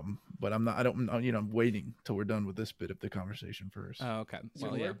their new album, but I'm not. I'm waiting till we're done with this bit of the conversation first. Oh, okay. Is it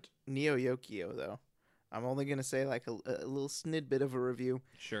Well, yeah, worked? Neo Yokio, though. I'm only going to say like a little snidbit of a review.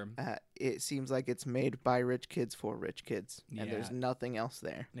 sure. It seems like it's made by rich kids for rich kids, and there's Yeah. nothing else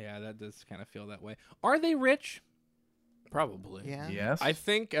there. Yeah, that does kind of feel that way. Are they rich? Probably. Yeah. Yes. I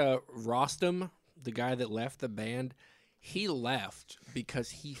think Rostam, the guy that left the band, he left because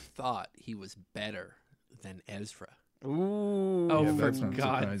he thought he was better than Ezra. Ooh. Oh, Yeah, for that's not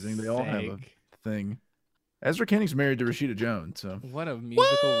God's surprising. They all have a sake. thing. Ezra Kenning's married to Rashida Jones, so What a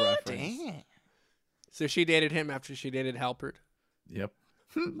musical reference. Dang. So she dated him after she dated Halpert. yep.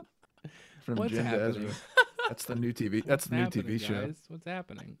 From What's Jen to happening? Ezra. That's the new TV. That's the new What's happening, TV show. guys? What's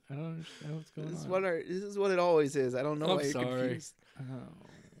happening? I don't understand what's going This is on. this is what it always is. I don't know I'm why you're sorry. confused.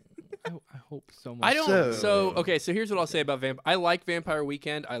 Oh, I hope so much. I don't. So- So okay. So here's what I'll say about I like Vampire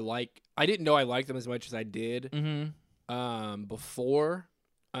Weekend. I didn't know I liked them as much as I did before.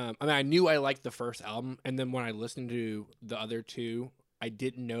 I mean, I knew I liked the first album, and then when I listened to the other two, I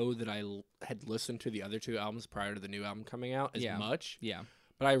didn't know that I had listened to the other two albums prior to the new album coming out as Yeah. much. Yeah.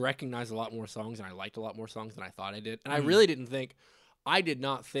 But I recognized a lot more songs, and I liked a lot more songs than I thought I did. And I Mhm. really didn't think. I did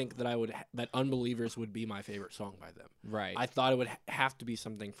not think that that Unbelievers would be my favorite song by them. Right. I thought it would have to be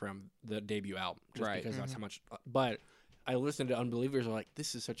something from the debut album, just Right. because that's how much. But I listened to Unbelievers. I'm like,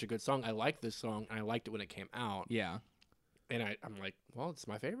 this is such a good song. I like this song, and I liked it when it came out. yeah. And I'm like, well, it's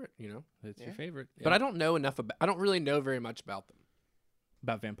my favorite, you know. It's Yeah. your favorite. But I don't know enough about. I don't really know very much about them.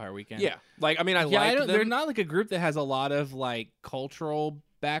 about Vampire Weekend. Yeah, like I mean, I Yeah, like don't. them. They're not like a group that has a lot of like cultural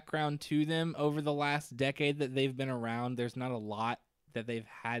background to them over the last decade that they've been around. There's not a lot that they've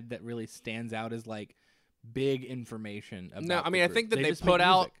had that really stands out as like big information. About No, I the mean, I group. think that they just put make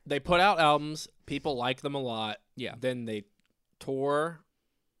out music. they put out albums. People like them a lot. Yeah. Then they tour,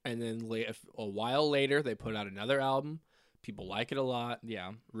 and then a while later they put out another album. People like it a lot.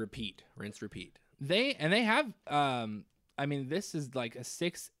 Yeah. Repeat, rinse, repeat. They have I mean, this is like a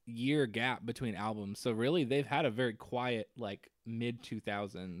 6-year gap between albums. So really they've had a very quiet like mid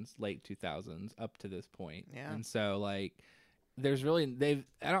 2000s, late 2000s up to this point. Yeah. And so like there's really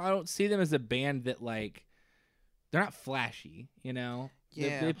I don't see them as a band that like they're not flashy, you know.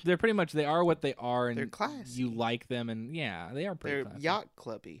 Yeah. They're pretty much they are what they are, and They're classy. you like them, and yeah, they are pretty. They're classy. yacht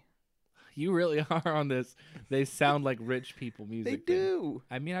clubby. You really are on this. They sound like rich people They music. thing. do.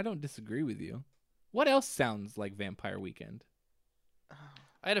 I mean, I don't disagree with you. What else sounds like Vampire Weekend?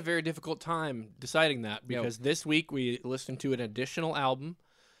 I had a very difficult time deciding that Yeah. because this week we listened to an additional album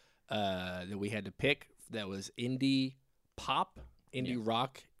that we had to pick that was indie pop, indie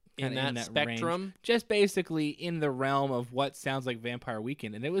rock in Kinda that range. spectrum. Just basically in the realm of what sounds like Vampire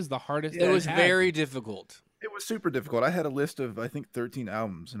Weekend, and it was the hardest. Yeah, It I've was had. very difficult. It was super difficult. I had a list of I think 13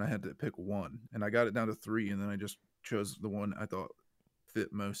 albums, and I had to pick one, and I got it down to 3, and then I just chose the one I thought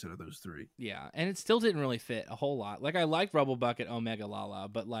fit most out of those 3. Yeah, and it still didn't really fit a whole lot. Like I liked Rebel Bucket, Omega Lala,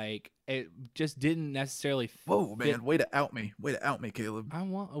 but like it just didn't necessarily. Whoa, fit. man! Way to out me! Way to out me, Caleb.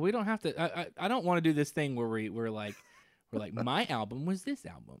 We don't have to. I don't want to do this thing where we're like my album was this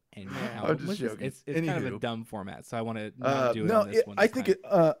album and your I'm album just was this. joking. It's kind of a Anywho. dumb format, so I want to not do it No, on this one. I this think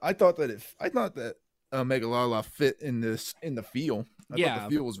time. it. I thought that Mega Lala fit in the feel. I Yeah. thought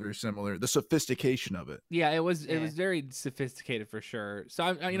the feel was very similar. The sophistication of it. Yeah, it was Yeah. very sophisticated for sure. So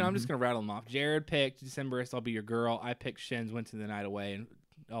I'm I'm just gonna rattle them off. Jared picked Decemberist, I'll Be Your Girl. I picked Shins, Went to the Night Away, and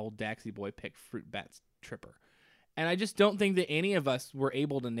old Daxy Boy picked Fruit Bats Tripper. And I just don't think that any of us were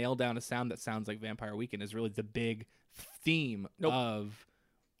able to nail down a sound that sounds like Vampire Weekend is really the big theme Nope. of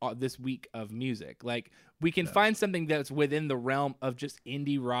this week of music. Like, we can find something that's within the realm of just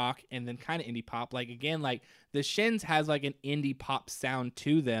indie rock and then kind of indie pop. Like, again, like the Shins has like an indie pop sound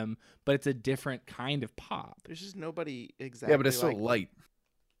to them, but it's a different kind of pop. There's just nobody exactly. Yeah, but it's still like light.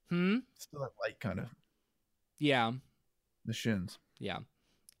 Still that light kind of. Yeah. The Shins. Yeah.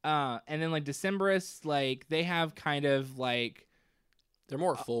 And then like Decemberists, like they have kind of like They're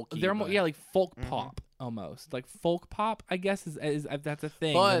more folky. they're more but- like folk pop almost, like folk pop. I guess is that's a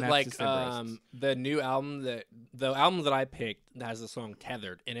thing. But then that's like Decemberists. the new album the album that I picked has the song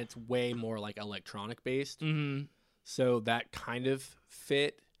Tethered, and it's way more like electronic based. Mhm. So that kind of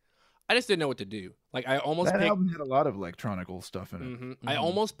fit. I just didn't know what to do. Like I almost That picked. album had a lot of electronical stuff in it. I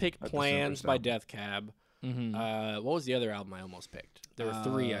almost picked That Plans December's by album. Death Cab. Mhm. What was the other album I almost picked? There were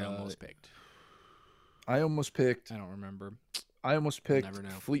three I almost picked. I almost picked. I don't remember. I almost picked never know.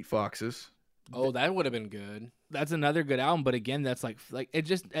 Fleet Foxes. Oh, that would have been good. That's another good album, but again, that's like it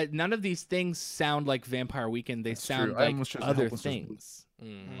just none of these things sound like Vampire Weekend. They That's sound true. I like almost chose other Helpless as Blue. things.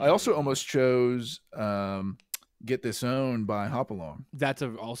 Mm. I also almost chose Get This Own by Hopalong. That's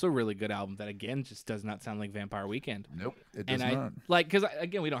also a really good album that again just does not sound like Vampire Weekend. Nope, it does And not. like, because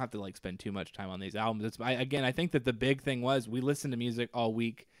again, we don't have to like spend too much time on these albums. I think that the big thing was we listened to music all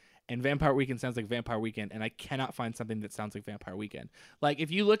week, and Vampire Weekend sounds like Vampire Weekend, and I cannot find something that sounds like Vampire Weekend. Like,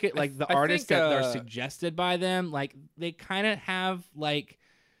 if you look at like the I artists think, that are suggested by them, like they kind of have like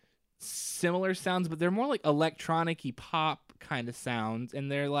similar sounds, but they're more like electronic-y pop kind of sounds,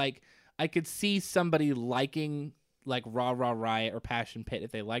 and they're like I could see somebody liking like Rah Rah Riot or Passion Pit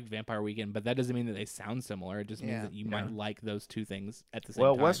if they liked Vampire Weekend, but that doesn't mean that they sound similar. It just means Yeah. that you might like those two things at the same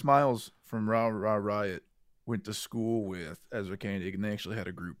Well, time. Wes Miles from Rah Rah Riot went to school with Ezra Koenig, and they actually had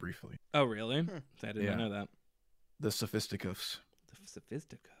a group briefly. Oh, really? I didn't Yeah. know that. The Sophisticuffs. The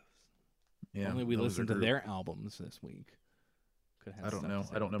Sophisticos. Yeah, Only we that was listened their to group. their albums this week. Could have I don't know.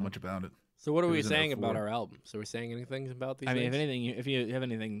 I don't know much about it. So what are It we was in saying about 04. our albums? Are we saying anything about these? I mean, if things? anything, if you have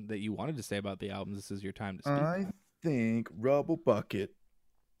anything that you wanted to say about the albums, this is your time to speak. I think Rubble Bucket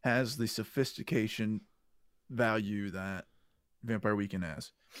has the sophistication value that Vampire Weekend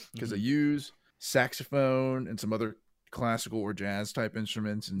has, because they use saxophone and some other classical or jazz type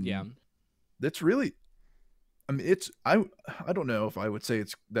instruments, and Yeah. that's really, I mean, it's I don't know if I would say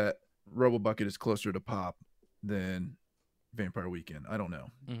it's that Rubble Bucket is closer to pop than Vampire Weekend. I don't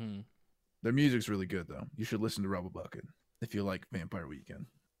know. Mm-hmm. Their music's really good though. You should listen to Rubble Bucket if you like Vampire Weekend.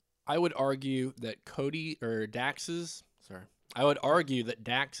 I would argue that I would argue that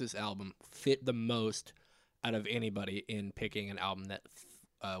Dax's album fit the most out of anybody in picking an album that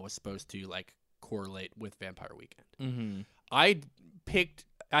was supposed to like correlate with Vampire Weekend. Mm-hmm. I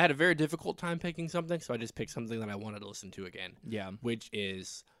had a very difficult time picking something, so I just picked something that I wanted to listen to again, Yeah. which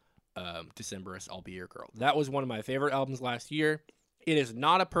is Decemberist, I'll Be Your Girl. That was one of my favorite albums last year. It is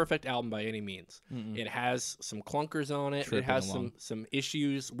not a perfect album by any means. Mm-mm. It has some clunkers on it. Tripping It has along. some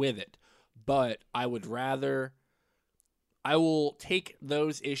issues with it. But I will take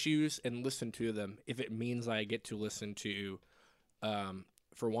those issues and listen to them if it means I get to listen to,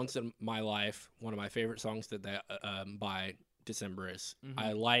 for once in my life, one of my favorite songs by Decemberists. Mm-hmm.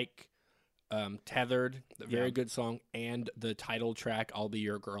 I like Tethered, a very Yeah. good song, and the title track, I'll Be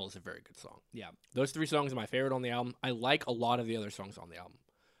Your Girl, is a very good song. Yeah. Those three songs are my favorite on the album. I like a lot of the other songs on the album,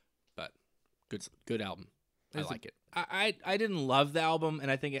 but good album. I like it. I didn't love the album,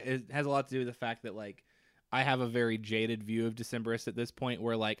 and I think it has a lot to do with the fact that like I have a very jaded view of Decemberists at this point,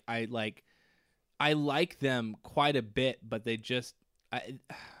 where like I like them quite a bit, but they just I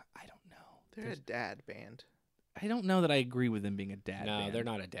don't know. They're a dad band. I don't know that I agree with them being a dad No, band. they're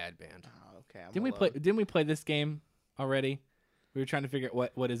not a dad band. Oh, okay. Didn't we play this game already? We were trying to figure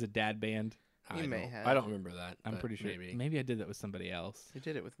out what is a dad band. You may don't- have. I don't remember that. I'm but pretty sure. Maybe. Maybe I did that with somebody else. You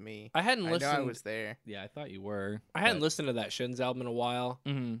did it with me. I hadn't I know listened. I was there. Yeah, I thought you were. I hadn't listened to that Shins album in a while.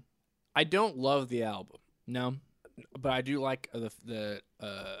 Mm-hmm. I don't love the album, No. but I do like the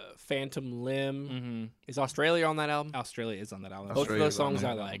Phantom Limb. Mm-hmm. Is Australia on that album? Australia is on that album. Both of Australia's those on songs that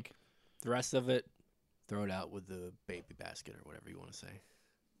I album. like. The rest of it, throw it out with the baby basket or whatever you want to say.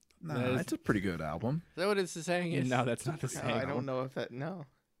 Nah, That is- it's a pretty good album. Is that what it's saying? Is? No, that's not the No, same. I don't know if that. No.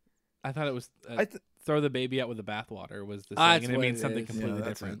 I thought it was I th- throw the baby out with the bathwater was the Ah, saying, that's and it what means it something is. completely Yeah,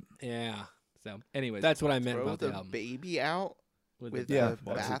 that's different. Yeah, So, anyways, that's what I meant Throw about the the album. baby out. with with the Yeah, the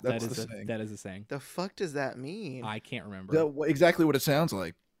bathwater. bath- that that's is the a, saying. that is a saying. The fuck does that mean? I can't remember. Exactly what it sounds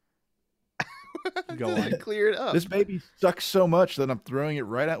like. Go Then on. Clear it up. This baby sucks so much that I'm throwing it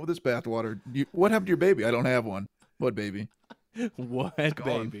right out with this bathwater. What happened to your baby? I don't have one. What baby? What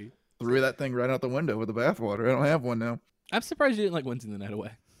gone. baby? threw that thing right out the window with the bathwater. I don't have one now. I'm surprised you didn't like Wednesday the Night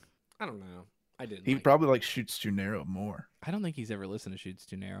Away. I don't know. I didn't. He like probably like Shoots Too Narrow more. I don't think he's ever listened to Shoots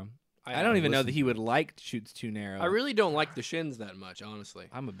Too Narrow. it. I don't even know that listened he would like Shoots Too Narrow. I really don't like the Shins that much, honestly.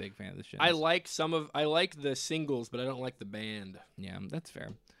 I'm a big fan of the Shins. I like the singles, but I don't like the band. Yeah, that's fair.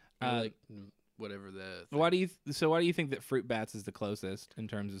 I like whatever the. Why do you think that Fruit Bats is the closest in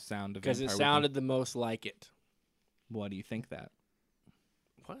terms of sound of Because it Vampire sounded the most like it. Weekend? Why do you think that?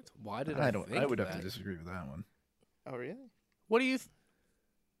 What? Why did I? I don't. Think I would that? have to disagree with that one. Oh, really? What do you?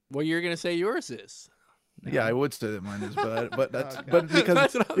 Well, you're gonna say yours is. No. Yeah, I would say that mine is, but that's Okay. but because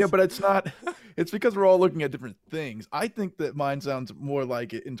That's what I was- yeah, but it's not. It's because we're all looking at different things. I think that mine sounds more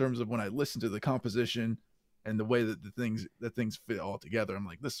like it in terms of when I listen to the composition and the way that the things fit all together. I'm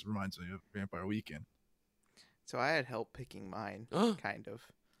like, this reminds me of Vampire Weekend. So I had help picking mine, kind of.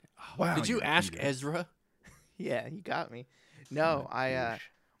 Wow, Did you you're ask Peter. Ezra? Yeah, you got me. No,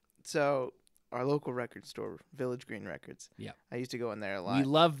 so our local record store, Village Green Records. Yep. I used to go in there a We lot.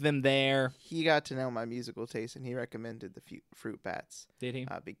 love them there. He got to know my musical taste, and he recommended the Fruit Bats Did he?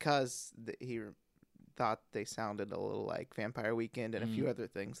 because he thought they sounded a little like Vampire Weekend and a few other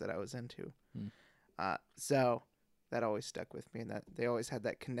things that I was into. So that always stuck with me, and that they always had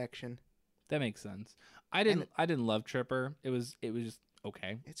that connection. That makes sense. I didn't love Tripper. It was just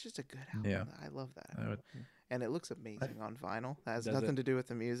okay. It's just a good album. Yeah. I love that. I would- And it looks amazing on vinyl. That has Does nothing it? to do with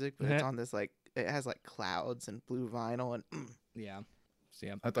the music, but it's on this it has like clouds and blue vinyl and Yeah. So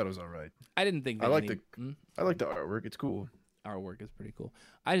yeah, I thought it was all right. I didn't think that I like any- I like the artwork. It's cool. our work is pretty cool.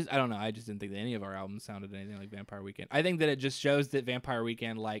 I don't know. I just didn't think that any of our albums sounded anything like Vampire Weekend. I think that it just shows that Vampire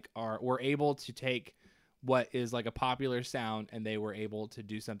Weekend were able to take what is like a popular sound and they were able to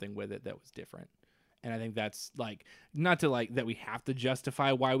do something with it that was different. And I think that's like not to like that we have to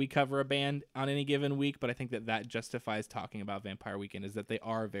justify why we cover a band on any given week, but I think that justifies talking about Vampire Weekend is that they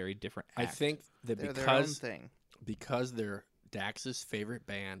are a very different I act. think that they're their own because thing. because they're Dax's favorite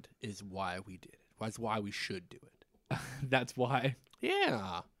band is why we did it. That's why we should do it. that's why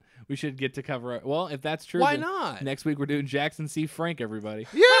Yeah. we should get to cover it. Well, if that's true, Why then not? next week we're doing Jackson C. Frank, everybody.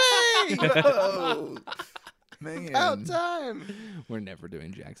 Yay! Oh, man. About time. We're never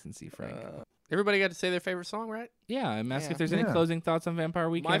doing Jackson C. Frank. Everybody got to say their favorite song, right? Yeah, I'm asking Yeah. if there's any Yeah. closing thoughts on Vampire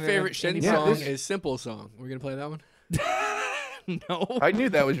Weekend. My or favorite any- Shin Yeah, song this- is Simple Song. We're gonna play that one. No, I knew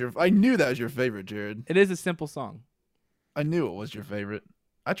that was your favorite, Jared. it is a simple song. I knew it was your favorite.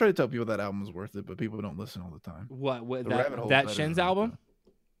 I try to tell people that album was worth it, but people don't listen all the time. What The Rabbit Hole's better Shins than album?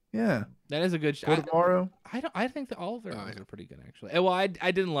 Yeah. That is a good. Go tomorrow. I think that all of their Oh, albums yeah. are pretty good actually. Well, I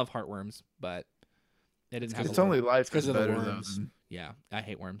didn't love Heartworms, but it didn't have. It's a- only life because is of the better worms. than Yeah, I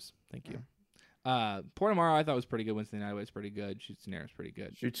hate worms. Thank you. Pour Tomorrow I thought was pretty good. Wednesday Night Away is pretty good. Shoots and Arrows pretty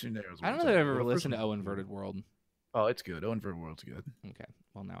good. Shoots Too Narrow. I don't know that I've ever listened to Oh Inverted World. Oh, it's good. Oh Inverted World's good. Okay,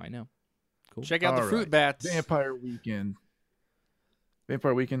 well now I know. Cool. Check out the All Fruit right. Bats. Vampire Weekend.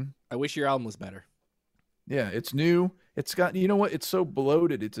 Vampire Weekend. I wish your album was better. Yeah, it's new. It's got, you know what? It's so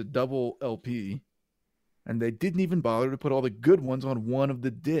bloated. It's a double LP. And they didn't even bother to put all the good ones on one of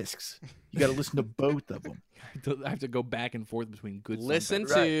the discs. You got to listen to both of them. I have to go back and forth between good. songs. Listen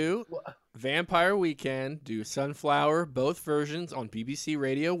Right. to Vampire Weekend do Sunflower, both versions on BBC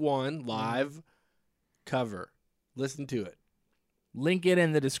Radio 1 live cover. Listen to it. Link it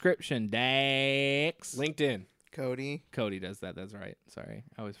in the description. Dax. LinkedIn. Cody. Cody does that. That's right. Sorry,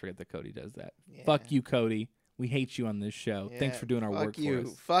 I always forget that Cody does that. Yeah. Fuck you, Cody. We hate you on this show. Thanks Yeah, for doing our fuck work you. for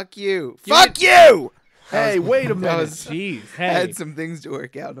us. Fuck you. You Fuck you. Hey, wait a that minute. was- Jeez, I hey. had some things to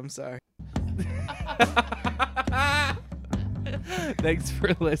work out. I'm sorry. Thanks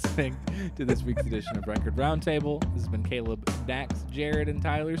for listening to this week's edition of Record Roundtable. This has been Caleb, Dax, Jared, and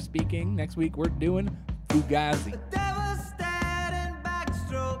Tyler speaking. Next week we're doing Fugazi. Devastating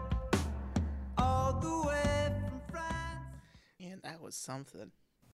backstroke all the way from France. Man, that was something.